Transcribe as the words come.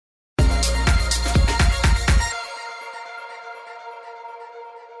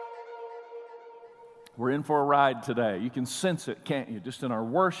We're in for a ride today. You can sense it, can't you? Just in our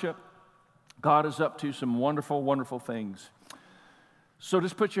worship, God is up to some wonderful, wonderful things. So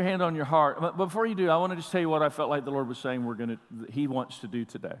just put your hand on your heart. But before you do, I want to just tell you what I felt like the Lord was saying He wants to do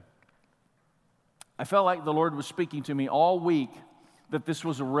today. I felt like the Lord was speaking to me all week that this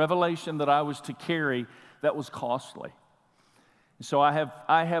was a revelation that I was to carry that was costly. So I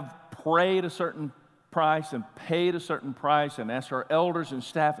have prayed a certain price and paid a certain price and asked our elders and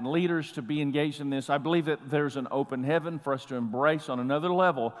staff and leaders to be engaged in this. I believe that there's an open heaven for us to embrace on another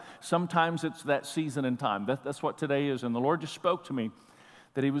level. Sometimes it's that season and time. That's what today is. And the Lord just spoke to me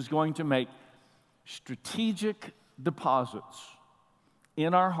that He was going to make strategic deposits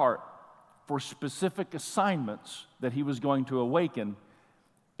in our heart for specific assignments that He was going to awaken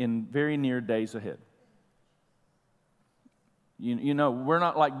in very near days ahead. You know, we're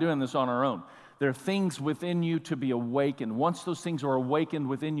not like doing this on our own. There are things within you to be awakened. Once those things are awakened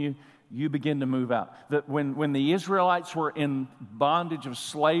within you, you begin to move out. That when the Israelites were in bondage of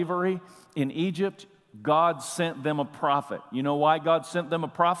slavery in Egypt, God sent them a prophet. You know why God sent them a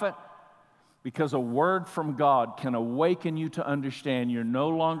prophet? Because a word from God can awaken you to understand you're no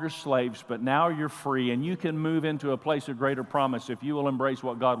longer slaves, but now you're free, and you can move into a place of greater promise if you will embrace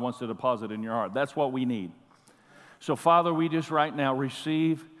what God wants to deposit in your heart. That's what we need. So, Father, we just right now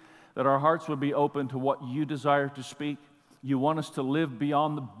receive that our hearts would be open to what you desire to speak. You want us to live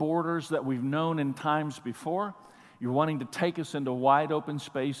beyond the borders that we've known in times before. You're wanting to take us into wide open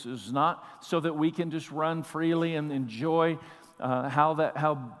spaces, not so that we can just run freely and enjoy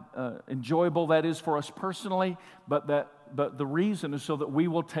how enjoyable that is for us personally, but the reason is so that we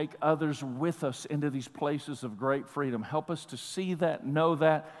will take others with us into these places of great freedom. Help us to see that, know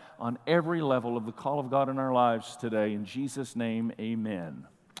that on every level of the call of God in our lives today. In Jesus' name, amen.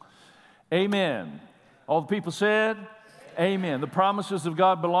 Amen. All the people said, amen. The promises of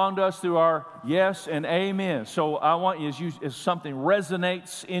God belong to us through our yes and amen. So I want you, as something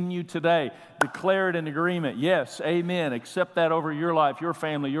resonates in you today, declare it in agreement. Yes, amen. Accept that over your life, your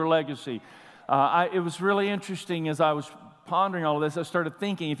family, your legacy. It was really interesting as I was pondering all of this. I started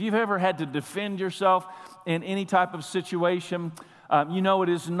thinking, if you've ever had to defend yourself in any type of situation, you know it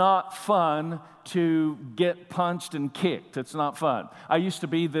is not fun to get punched and kicked. It's not fun. I used to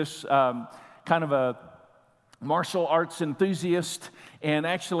be this kind of a martial arts enthusiast and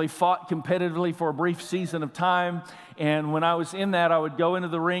actually fought competitively for a brief season of time. And when I was in that, I would go into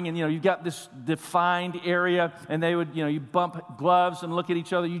the ring and, you've got this defined area and they would, you bump gloves and look at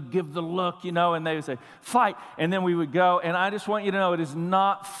each other. You'd give the look, and they would say, fight. And then we would go. And I just want you to know it is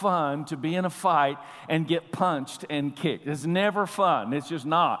not fun to be in a fight and get punched and kicked. It's never fun. It's just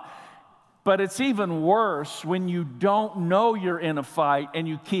not. But it's even worse when you don't know you're in a fight and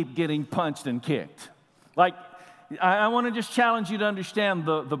you keep getting punched and kicked. Like, I want to just challenge you to understand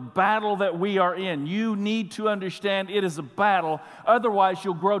the battle that we are in. You need to understand it is a battle. Otherwise,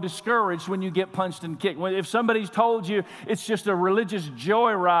 you'll grow discouraged when you get punched and kicked. If somebody's told you it's just a religious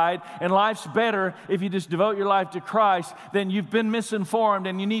joyride and life's better if you just devote your life to Christ, then you've been misinformed,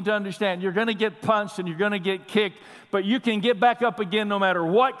 and you need to understand you're going to get punched and you're going to get kicked, but you can get back up again no matter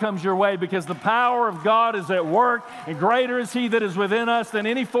what comes your way, because the power of God is at work, and greater is He that is within us than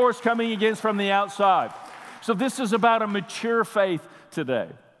any force coming against from the outside. So this is about a mature faith today.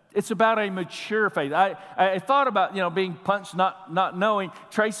 It's about a mature faith. I thought about, being punched, not knowing.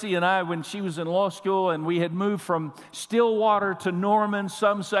 Tracy and I, when she was in law school and we had moved from Stillwater to Norman,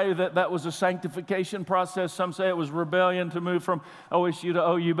 some say that was a sanctification process. Some say it was rebellion to move from OSU to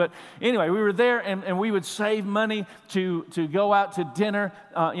OU. But anyway, we were there and we would save money to go out to dinner,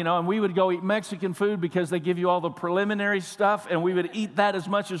 and we would go eat Mexican food because they give you all the preliminary stuff, and we would eat that as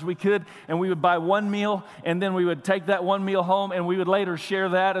much as we could, and we would buy one meal, and then we would take that one meal home, and we would later share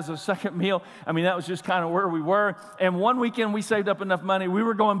that as a second meal. I mean, that was just kind of where we were. And one weekend we saved up enough money. We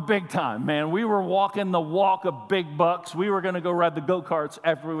were going big time, man. We were walking the walk of big bucks. We were going to go ride the go-karts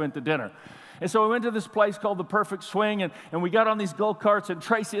after we went to dinner. And so we went to this place called the Perfect Swing, and we got on these go-karts, and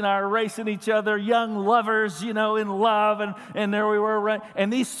Tracy and I are racing each other, young lovers, in love, and there we were.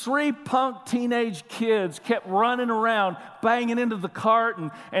 And these three punk teenage kids kept running around, banging into the cart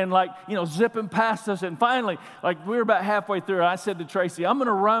and zipping past us. And finally, we were about halfway through, and I said to Tracy, I'm going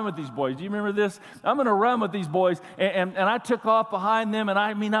to run with these boys. Do you remember this? I'm going to run with these boys. And I took off behind them, and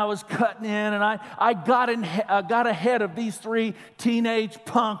I was cutting in, and I got ahead of these three teenage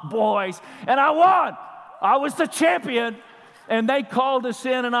punk boys. And I won. I was the champion. And they called us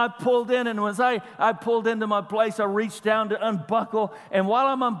in, and I pulled in. And as I pulled into my place, I reached down to unbuckle. And while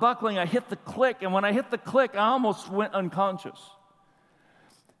I'm unbuckling, I hit the click. And when I hit the click, I almost went unconscious.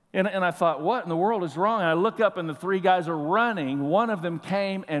 And I thought, what in the world is wrong? And I look up and the three guys are running. One of them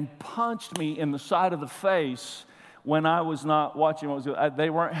came and punched me in the side of the face when I was not watching what was going on. They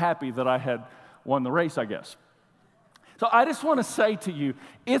weren't happy that I had won the race, I guess. So I just want to say to you,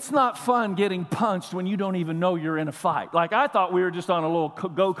 it's not fun getting punched when you don't even know you're in a fight. Like, I thought we were just on a little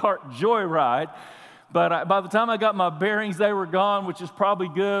go-kart joyride, but by the time I got my bearings, they were gone, which is probably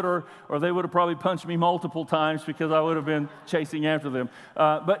good, or they would have probably punched me multiple times because I would have been chasing after them.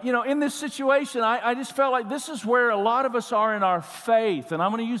 But, in this situation, I just felt like this is where a lot of us are in our faith, and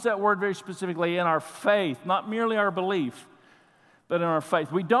I'm going to use that word very specifically, in our faith, not merely our belief, but in our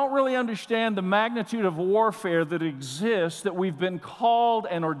faith. We don't really understand the magnitude of warfare that exists, that we've been called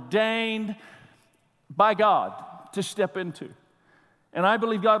and ordained by God to step into. And I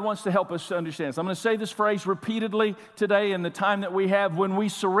believe God wants to help us to understand. So I'm going to say this phrase repeatedly today in the time that we have. When we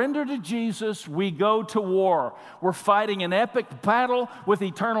surrender to Jesus, we go to war. We're fighting an epic battle with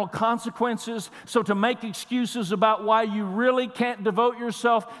eternal consequences. So to make excuses about why you really can't devote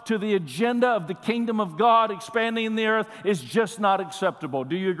yourself to the agenda of the kingdom of God expanding the earth is just not acceptable.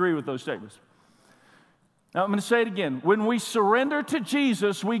 Do you agree with those statements? Now I'm going to say it again. When we surrender to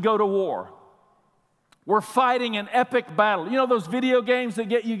Jesus, we go to war. We're fighting an epic battle. You know those video games that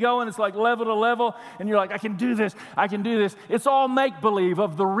get you going? It's like level to level, and you're like, I can do this, I can do this. It's all make-believe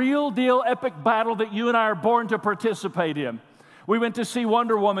of the real deal epic battle that you and I are born to participate in. We went to see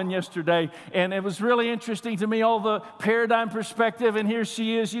Wonder Woman yesterday, and it was really interesting to me, all the paradigm perspective, and here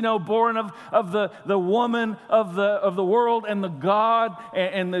she is, born of the woman of the world and the God,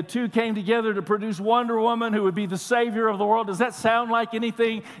 and the two came together to produce Wonder Woman, who would be the savior of the world. Does that sound like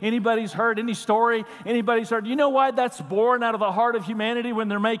anything anybody's heard, any story anybody's heard? You know why that's born out of the heart of humanity when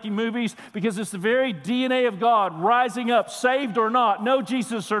they're making movies? Because it's the very DNA of God rising up, saved or not, know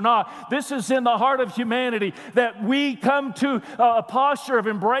Jesus or not. This is in the heart of humanity, that we come to a posture of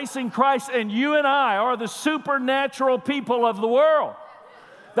embracing Christ, and you and I are the supernatural people of the world.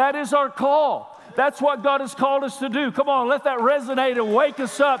 That is our call. That's what God has called us to do. Come on, let that resonate and wake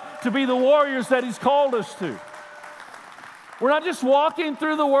us up to be the warriors that He's called us to. We're not just walking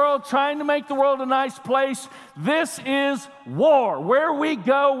through the world trying to make the world a nice place. This is war. Where we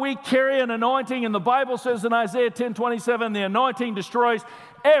go, we carry an anointing, and the Bible says in Isaiah 10:27, the anointing destroys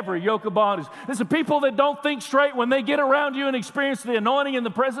every yoke of bondage. Listen, people that don't think straight, when they get around you and experience the anointing in the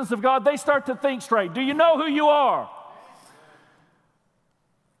presence of God, they start to think straight. Do you know who you are?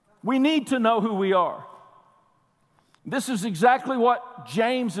 We need to know who we are. This is exactly what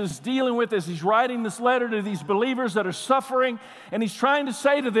James is dealing with as he's writing this letter to these believers that are suffering, and he's trying to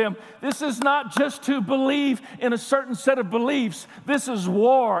say to them, this is not just to believe in a certain set of beliefs. This is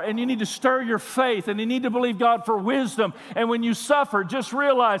war, and you need to stir your faith, and you need to believe God for wisdom. And when you suffer, just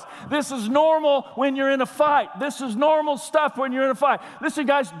realize this is normal when you're in a fight. This is normal stuff when you're in a fight. Listen,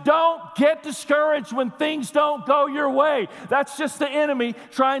 guys, don't get discouraged when things don't go your way. That's just the enemy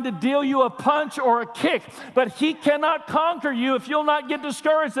trying to deal you a punch or a kick, but he cannot conquer you if you'll not get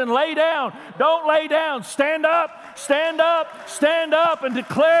discouraged and lay down. Don't lay down. Stand up, stand up, stand up and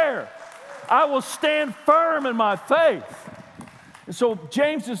declare, I will stand firm in my faith. And so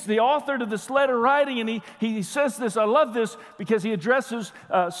James is the author to this letter writing, and he says this. I love this because he addresses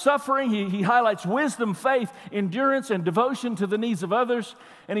suffering. He highlights wisdom, faith, endurance, and devotion to the needs of others.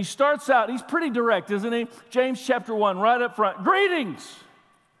 And he starts out, he's pretty direct, isn't he? James chapter 1, right up front. Greetings.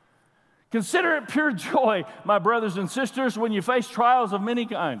 Consider it pure joy, my brothers and sisters, when you face trials of many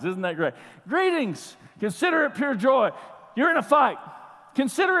kinds. Isn't that great? Greetings. Consider it pure joy. You're in a fight.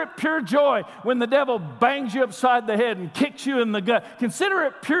 Consider it pure joy when the devil bangs you upside the head and kicks you in the gut. Consider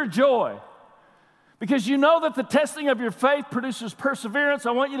it pure joy because you know that the testing of your faith produces perseverance.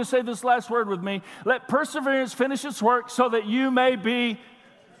 I want you to say this last word with me. Let perseverance finish its work so that you may be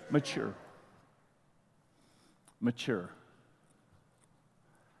mature. Mature.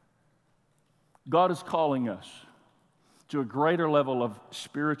 God is calling us to a greater level of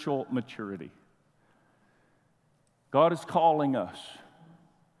spiritual maturity. God is calling us.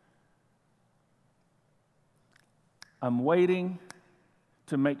 I'm waiting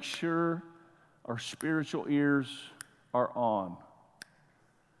to make sure our spiritual ears are on.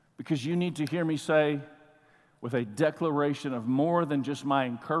 Because you need to hear me say, with a declaration of more than just my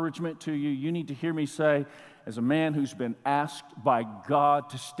encouragement to you, you need to hear me say, as a man who's been asked by God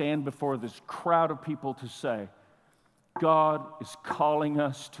to stand before this crowd of people to say, God is calling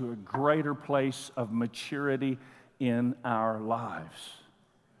us to a greater place of maturity in our lives.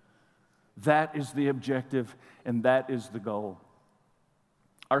 That is the objective, and that is the goal.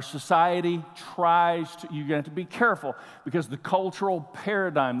 Our society tries to, you have to be careful, because the cultural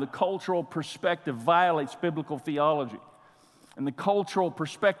paradigm, the cultural perspective violates biblical theology. and the cultural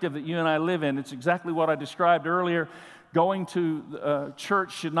perspective that you and I live in. It's exactly what I described earlier. Going to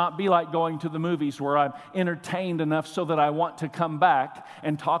church should not be like going to the movies where I'm entertained enough so that I want to come back,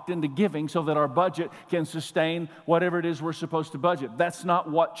 and talked into giving so that our budget can sustain whatever it is we're supposed to budget. That's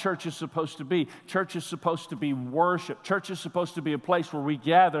not what church is supposed to be. Church is supposed to be worship. Church is supposed to be a place where we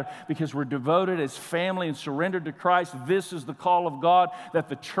gather because we're devoted as family and surrendered to Christ. This is the call of God, that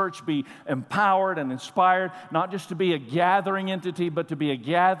the church be empowered and inspired, not just to be a gathering entity, but to be a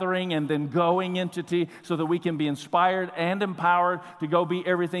gathering and then going entity so that we can be inspired and empowered to go be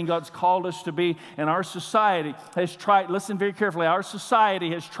everything God's called us to be. And our society has tried, listen very carefully, our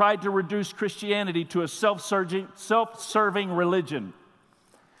society has tried to reduce Christianity to a self-serving religion.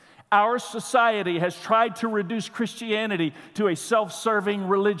 Our society has tried to reduce Christianity to a self-serving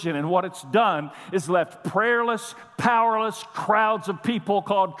religion, and what it's done is left prayerless, powerless crowds of people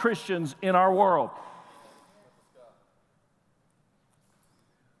called Christians in our world.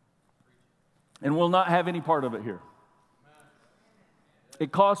 And we'll not have any part of it here.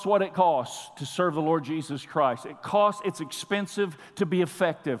 It costs what it costs to serve the Lord Jesus Christ. It's expensive to be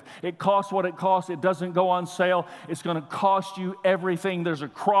effective. It costs what it costs. It doesn't go on sale. It's going to cost you everything. There's a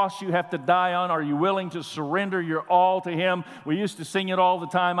cross you have to die on. Are you willing to surrender your all to Him? We used to sing it all the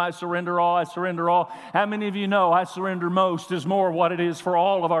time, I surrender all, I surrender all. How many of you know I surrender most is more what it is for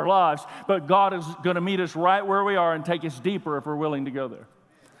all of our lives? But God is going to meet us right where we are and take us deeper if we're willing to go there.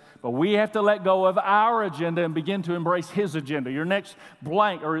 But we have to let go of our agenda and begin to embrace His agenda. Your next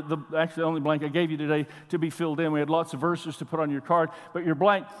blank, or actually the only blank I gave you today to be filled in, we had lots of verses to put on your card, but your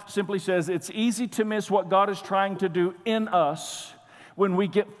blank simply says, it's easy to miss what God is trying to do in us when we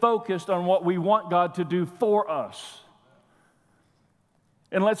get focused on what we want God to do for us.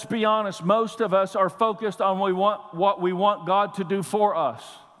 And let's be honest, most of us are focused on what we want God to do for us.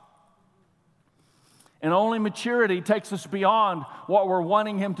 And only maturity takes us beyond what we're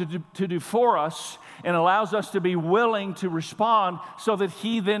wanting Him to do for us and allows us to be willing to respond so that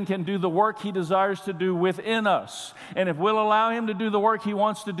He then can do the work He desires to do within us. And if we'll allow Him to do the work He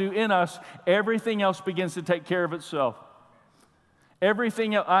wants to do in us, everything else begins to take care of itself.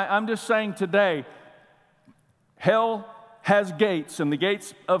 Everything else, I'm just saying today, hell has gates, and the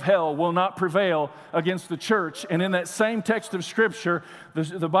gates of hell will not prevail against the church. And in that same text of Scripture,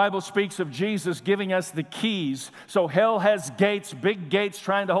 the Bible speaks of Jesus giving us the keys. So hell has gates, big gates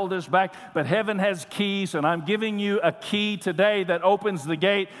trying to hold us back, but heaven has keys, and I'm giving you a key today that opens the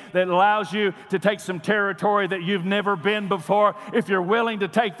gate, that allows you to take some territory that you've never been before. If you're willing to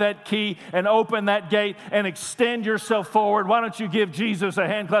take that key and open that gate and extend yourself forward, why don't you give Jesus a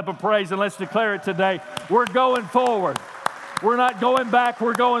hand clap of praise, and let's declare it today. We're going forward. We're not going back,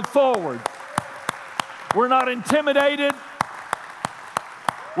 we're going forward. We're not intimidated,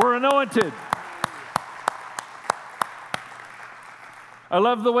 we're anointed. I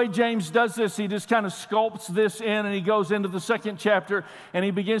love the way James does this. He just kind of sculpts this in, and he goes into the second chapter, and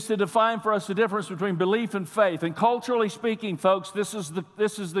he begins to define for us the difference between belief and faith. And culturally speaking, folks, this is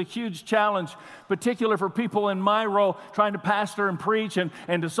the huge challenge, particular for people in my role, trying to pastor and preach and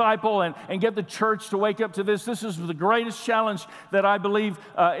disciple and get the church to wake up to this. This is the greatest challenge that I believe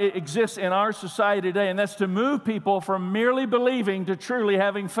exists in our society today, and that's to move people from merely believing to truly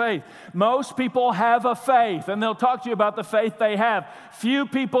having faith. Most people have a faith, and they'll talk to you about the faith they have. Few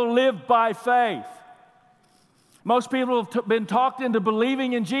people live by faith. Most people have been talked into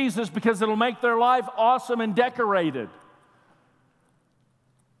believing in Jesus because it'll make their life awesome and decorated.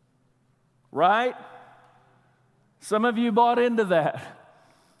 Right? Some of you bought into that.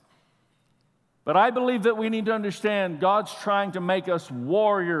 But I believe that we need to understand God's trying to make us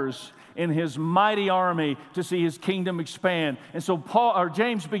warriors in His mighty army to see His kingdom expand. And so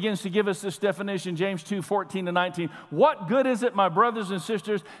James begins to give us this definition, James 2:14-19. What good is it, my brothers and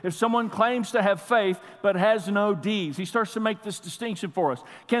sisters, if someone claims to have faith but has no deeds? He starts to make this distinction for us.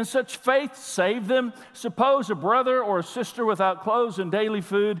 Can such faith save them? Suppose a brother or a sister without clothes and daily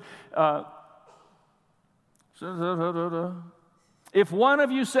food. If one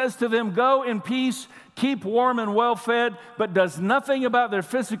of you says to them, go in peace, keep warm and well fed, but does nothing about their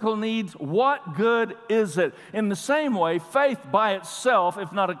physical needs, what good is it? In the same way, faith by itself,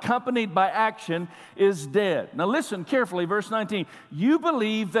 if not accompanied by action, is dead. Now listen carefully, verse 19. You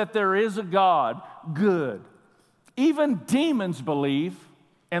believe that there is a God, good. Even demons believe,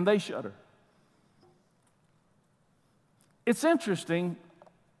 and they shudder. It's interesting.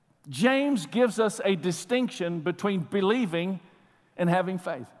 James gives us a distinction between believing and having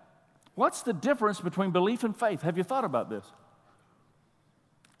faith. What's the difference between belief and faith? Have you thought about this?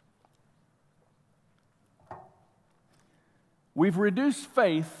 We've reduced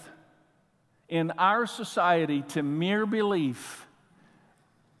faith in our society to mere belief,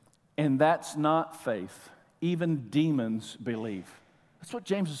 and that's not faith. Even demons believe. That's what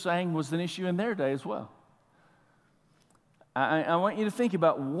James is saying was an issue in their day as well. I want you to think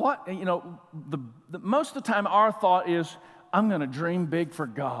about what, most of the time our thought is, I'm going to dream big for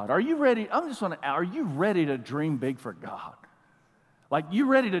God. Are you ready? Are you ready to dream big for God? Like, you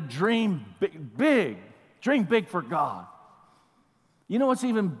ready to dream big? Dream big for God. You know what's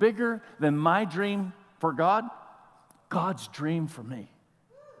even bigger than my dream for God? God's dream for me.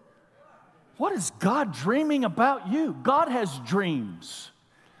 What is God dreaming about you? God has dreams.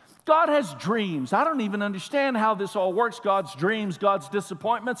 God has dreams. I don't even understand how this all works. God's dreams, God's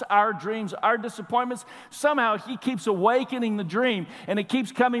disappointments, our dreams, our disappointments. Somehow He keeps awakening the dream and it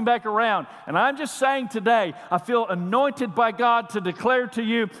keeps coming back around. And I'm just saying today, I feel anointed by God to declare to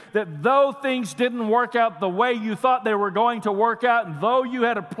you that though things didn't work out the way you thought they were going to work out, and though you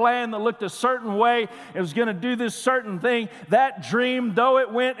had a plan that looked a certain way, it was going to do this certain thing, that dream, though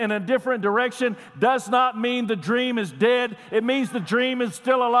it went in a different direction, does not mean the dream is dead. It means the dream is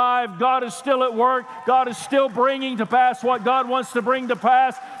still alive. God is still at work. God is still bringing to pass what God wants to bring to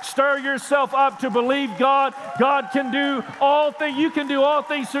pass. Stir yourself up to believe God. God can do all things. You can do all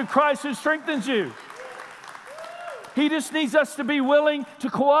things through Christ who strengthens you. He just needs us to be willing to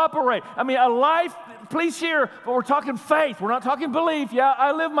cooperate. I mean, a life, please hear, but we're talking faith. We're not talking belief. Yeah,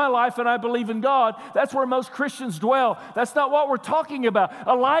 I live my life and I believe in God. That's where most Christians dwell. That's not what we're talking about.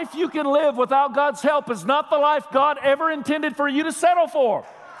 A life you can live without God's help is not the life God ever intended for you to settle for.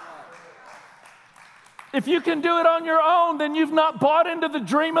 If you can do it on your own, then you've not bought into the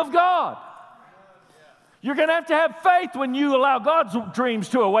dream of God. You're going to have faith when you allow God's dreams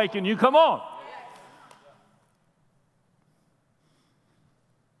to awaken you. Come on.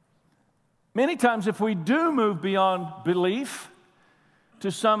 Many times if we do move beyond belief to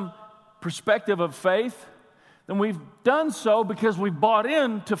some perspective of faith, then we've done so because we've bought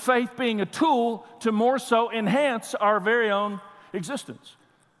into faith being a tool to more so enhance our very own existence.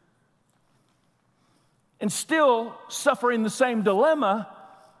 And still suffering the same dilemma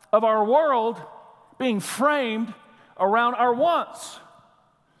of our world being framed around our wants.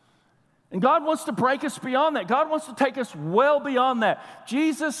 And God wants to break us beyond that. God wants to take us well beyond that.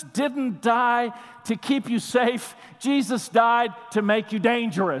 Jesus didn't die to keep you safe. Jesus died to make you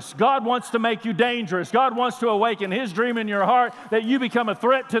dangerous. God wants to make you dangerous. God wants to awaken His dream in your heart that you become a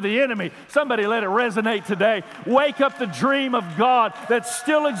threat to the enemy. Somebody let it resonate today. Wake up the dream of God that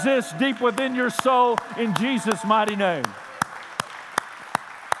still exists deep within your soul in Jesus' mighty name.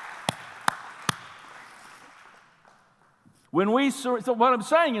 So what I'm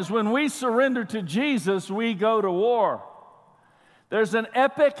saying is when we surrender to Jesus, we go to war. There's an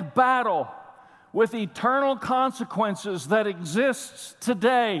epic battle with eternal consequences that exists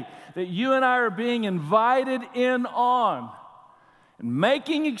today that you and I are being invited in on. And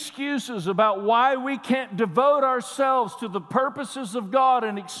making excuses about why we can't devote ourselves to the purposes of God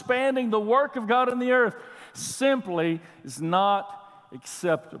and expanding the work of God in the earth simply is not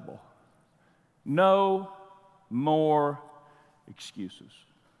acceptable. No more excuses.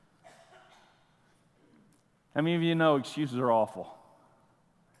 How many of you know excuses are awful?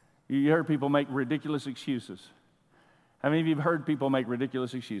 You heard people make ridiculous excuses. How many of you have heard people make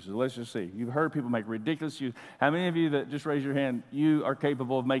ridiculous excuses? Let's just see. You've heard people make ridiculous excuses. How many of you that just raise your hand, you are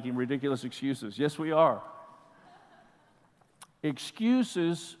capable of making ridiculous excuses? Yes, we are.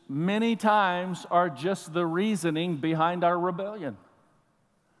 Excuses many times are just the reasoning behind our rebellion.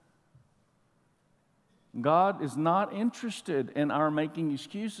 God is not interested in our making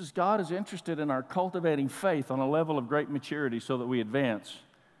excuses. God is interested in our cultivating faith on a level of great maturity so that we advance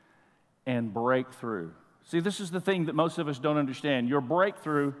and break through. See, this is the thing that most of us don't understand. Your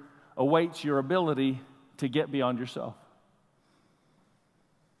breakthrough awaits your ability to get beyond yourself.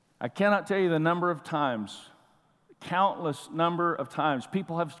 I cannot tell you the number of times, countless number of times,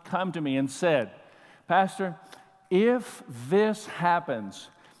 people have come to me and said, Pastor, if this happens,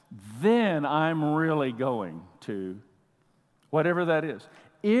 then I'm really going to, whatever that is.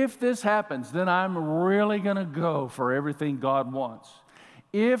 If this happens, then I'm really going to go for everything God wants.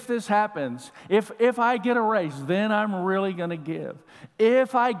 If this happens, if I get a raise, then I'm really going to give.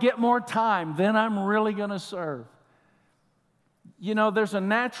 If I get more time, then I'm really going to serve. You know, there's a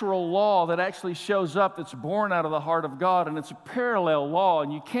natural law that actually shows up that's born out of the heart of God, and it's a parallel law,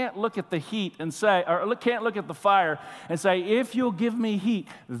 and you can't look at the heat and say, or can't look at the fire and say, if you'll give me heat,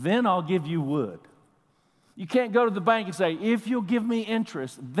 then I'll give you wood. You can't go to the bank and say, if you'll give me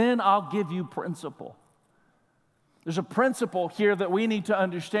interest, then I'll give you principal. There's a principle here that we need to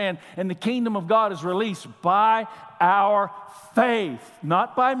understand, and the kingdom of God is released by our faith.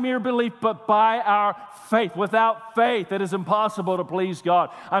 Not by mere belief, but by our faith. Without faith, it is impossible to please God.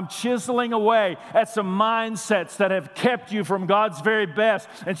 I'm chiseling away at some mindsets that have kept you from God's very best.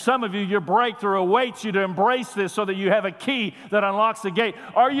 And some of you, your breakthrough awaits you to embrace this so that you have a key that unlocks the gate.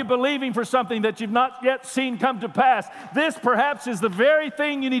 Are you believing for something that you've not yet seen come to pass? This perhaps is the very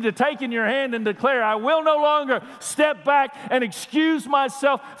thing you need to take in your hand and declare, I will no longer step back and excuse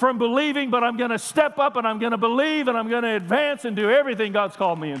myself from believing, but I'm going to step up and I'm going to believe and I'm going to advance and do everything God's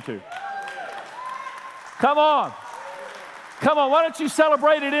called me into. Come on. Come on. Why don't you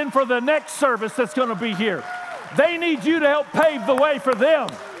celebrate it in for the next service that's going to be here? They need you to help pave the way for them.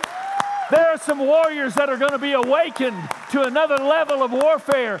 There are some warriors that are going to be awakened to another level of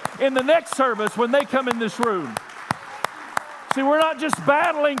warfare in the next service when they come in this room. See, we're not just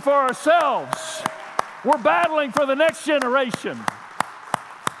battling for ourselves. We're battling for the next generation.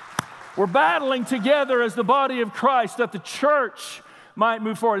 We're battling together as the body of Christ that the church might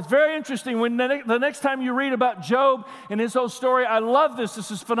move forward. It's very interesting when the next time you read about Job and his whole story. I love this.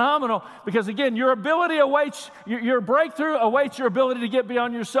 This is phenomenal because, again, your ability awaits, your breakthrough awaits your ability to get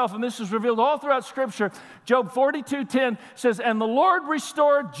beyond yourself. And this is revealed all throughout Scripture. Job 42:10 says, and the Lord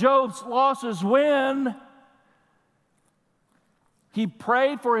restored Job's losses when he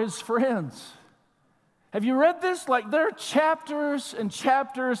prayed for his friends. Have you read this? Like, there are chapters and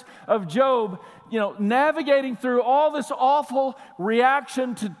chapters of Job, navigating through all this awful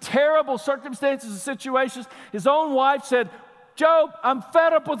reaction to terrible circumstances and situations. His own wife said, Job, I'm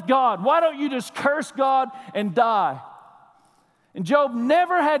fed up with God. Why don't you just curse God and die? And Job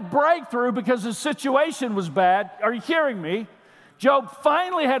never had breakthrough because his situation was bad. Are you hearing me? Job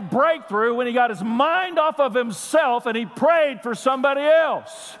finally had breakthrough when he got his mind off of himself and he prayed for somebody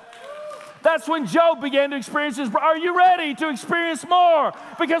else. That's when Job began to experience his. Are you ready to experience more?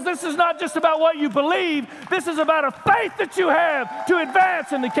 Because this is not just about what you believe. This is about a faith that you have to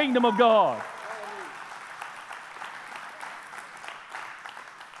advance in the kingdom of God.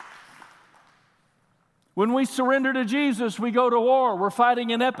 When we surrender to Jesus, we go to war. We're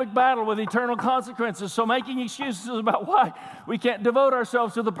fighting an epic battle with eternal consequences. So making excuses about why we can't devote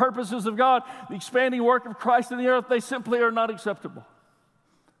ourselves to the purposes of God, the expanding work of Christ in the earth, they simply are not acceptable.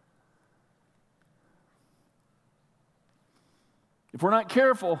 If we're not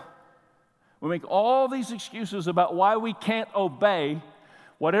careful, we make all these excuses about why we can't obey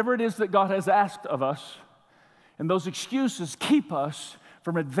whatever it is that God has asked of us, and those excuses keep us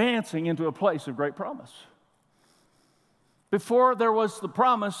from advancing into a place of great promise. Before there was the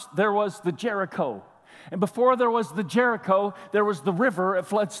promise, there was the Jericho. And before there was the Jericho, there was the river at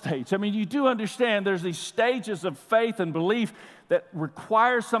flood stage. I mean, you do understand there's these stages of faith and belief that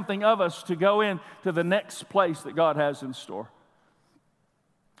require something of us to go into the next place that God has in store.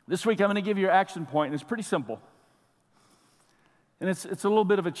 This week, I'm going to give you your action point, and it's pretty simple. And it's a little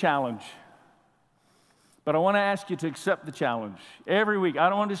bit of a challenge. But I want to ask you to accept the challenge. Every week, I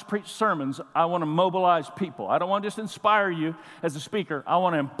don't want to just preach sermons. I want to mobilize people. I don't want to just inspire you as a speaker. I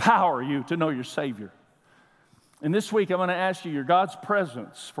want to empower you to know your Savior. And this week, I'm going to ask you, your God's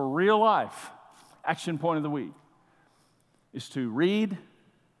presence for real life, action point of the week, is to read,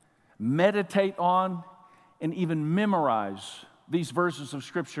 meditate on, and even memorize these verses of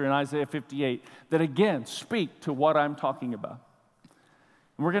Scripture in Isaiah 58 that, again, speak to what I'm talking about.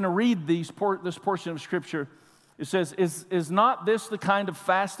 And we're going to read this portion of Scripture. It says, is not this the kind of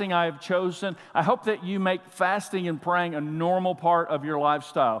fasting I have chosen? I hope that you make fasting and praying a normal part of your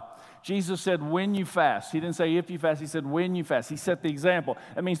lifestyle. Jesus said, when you fast. He didn't say if you fast. He said, when you fast. He set the example.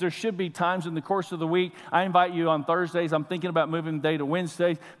 That means there should be times in the course of the week. I invite you on Thursdays. I'm thinking about moving the day to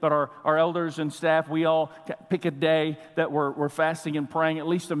Wednesdays, but our elders and staff, we all pick a day that we're fasting and praying, at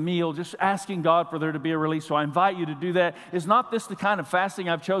least a meal, just asking God for there to be a release. So I invite you to do that. Is not this the kind of fasting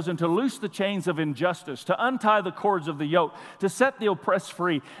I've chosen? To loose the chains of injustice, to untie the cords of the yoke, to set the oppressed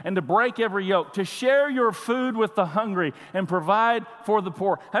free, and to break every yoke, to share your food with the hungry and provide for the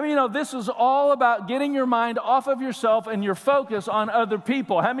poor. How many of you know this is all about getting your mind off of yourself and your focus on other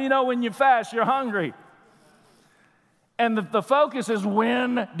people? How many know when you fast, you're hungry? And the focus is,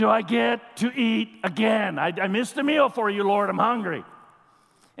 when do I get to eat again? I missed a meal for you, Lord. I'm hungry.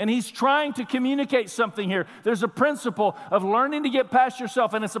 And he's trying to communicate something here. There's a principle of learning to get past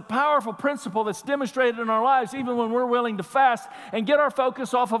yourself, and it's a powerful principle that's demonstrated in our lives even when we're willing to fast and get our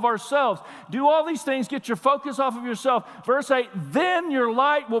focus off of ourselves. Do all these things, get your focus off of yourself. Verse 8, then your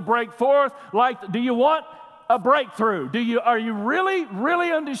light will break forth like, do you want a breakthrough? Are you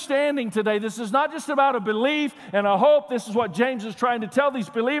really understanding today? This is not just about a belief and a hope. This is what James is trying to tell these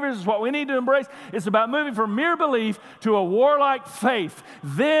believers. This is what we need to embrace. It's about moving from mere belief to a warlike faith.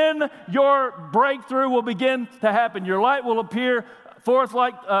 Then your breakthrough will begin to happen. Your light will appear forth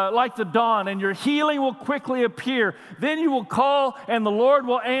like the dawn, and your healing will quickly appear. Then you will call, and the Lord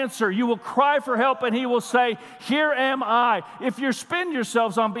will answer. You will cry for help, and He will say, here am I. If you spend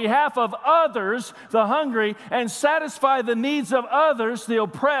yourselves on behalf of others, the hungry, and satisfy the needs of others, the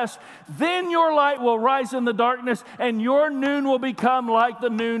oppressed, then your light will rise in the darkness, and your noon will become like the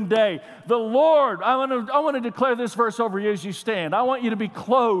noonday. The Lord, I want to declare this verse over you as you stand. I want you to be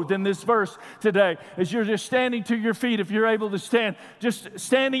clothed in this verse today as you're just standing to your feet, if you're able to stand, just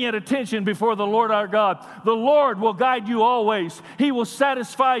standing at attention before the Lord our God. The Lord will guide you always. He will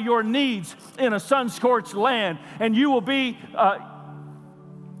satisfy your needs in a sun-scorched land, and you will be...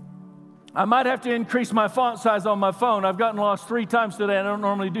 I might have to increase my font size on my phone. I've gotten lost 3 times today. I don't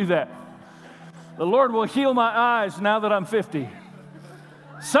normally do that. The Lord will heal my eyes now that I'm 50.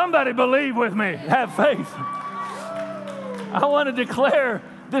 Somebody believe with me. Have faith. I want to declare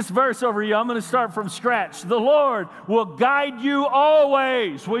this verse over you. I'm going to start from scratch. The Lord will guide you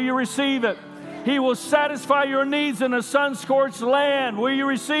always. Will you receive it? He will satisfy your needs in a sun-scorched land. Will you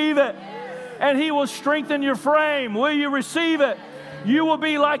receive it? And He will strengthen your frame. Will you receive it? You will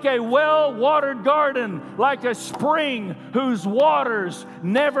be like a well-watered garden, like a spring whose waters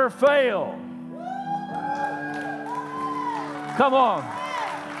never fail. Come on.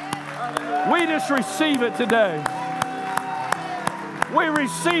 We just receive it today. We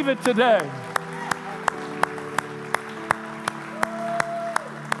receive it today.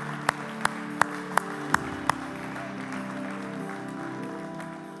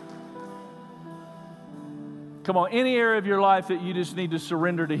 Come on, any area of your life that you just need to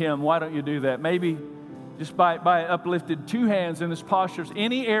surrender to Him, why don't you do that? Maybe just by uplifted 2 hands in this posture,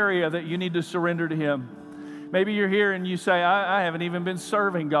 any area that you need to surrender to Him. Maybe you're here and you say, I haven't even been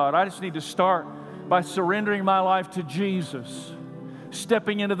serving God. I just need to start by surrendering my life to Jesus,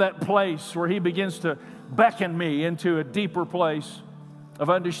 stepping into that place where He begins to beckon me into a deeper place of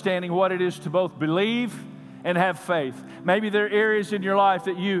understanding what it is to both believe and have faith. Maybe there are areas in your life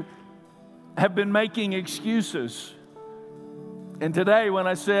that you have been making excuses. And today when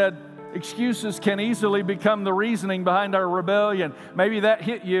I said excuses can easily become the reasoning behind our rebellion, maybe that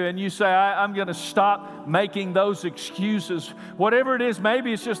hit you and you say, I'm going to stop making those excuses. Whatever it is,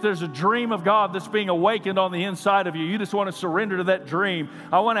 maybe it's just there's a dream of God that's being awakened on the inside of you. You just want to surrender to that dream.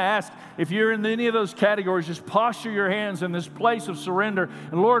 I want to ask, if you're in any of those categories, just posture your hands in this place of surrender.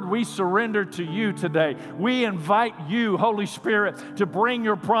 And Lord, we surrender to You today. We invite You, Holy Spirit, to bring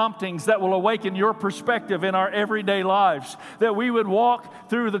Your promptings that will awaken Your perspective in our everyday lives, that we would walk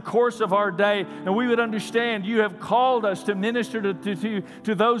through the course of our day and we would understand You have called us to minister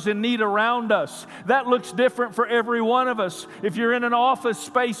to those in need around us. That looks different for every one of us. If you're in an office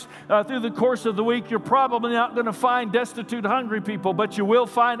space through the course of the week, you're probably not going to find destitute, hungry people, but you will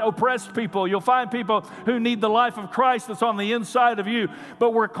find oppressed people. You'll find people who need the life of Christ that's on the inside of you.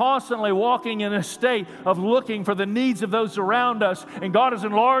 But we're constantly walking in a state of looking for the needs of those around us, and God is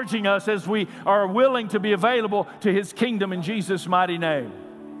enlarging us as we are willing to be available to His kingdom in Jesus' mighty name.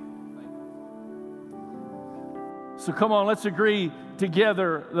 So come on, let's agree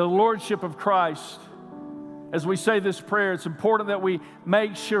together the Lordship of Christ. As we say this prayer, it's important that we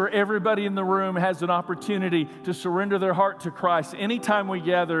make sure everybody in the room has an opportunity to surrender their heart to Christ. Anytime we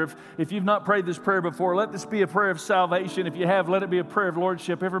gather, if you've not prayed this prayer before, let this be a prayer of salvation. If you have, let it be a prayer of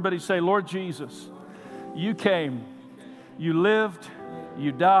Lordship. Everybody say, Lord Jesus, You came, You lived,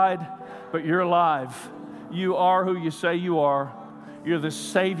 You died, but You're alive. You are who You say You are. You're the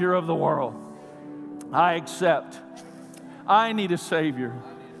Savior of the world. I accept. I need a Savior.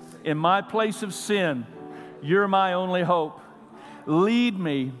 In my place of sin, You're my only hope. Lead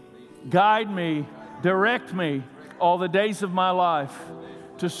me, guide me, direct me all the days of my life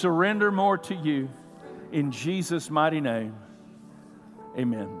to surrender more to You. In Jesus' mighty name,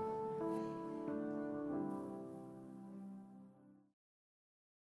 amen.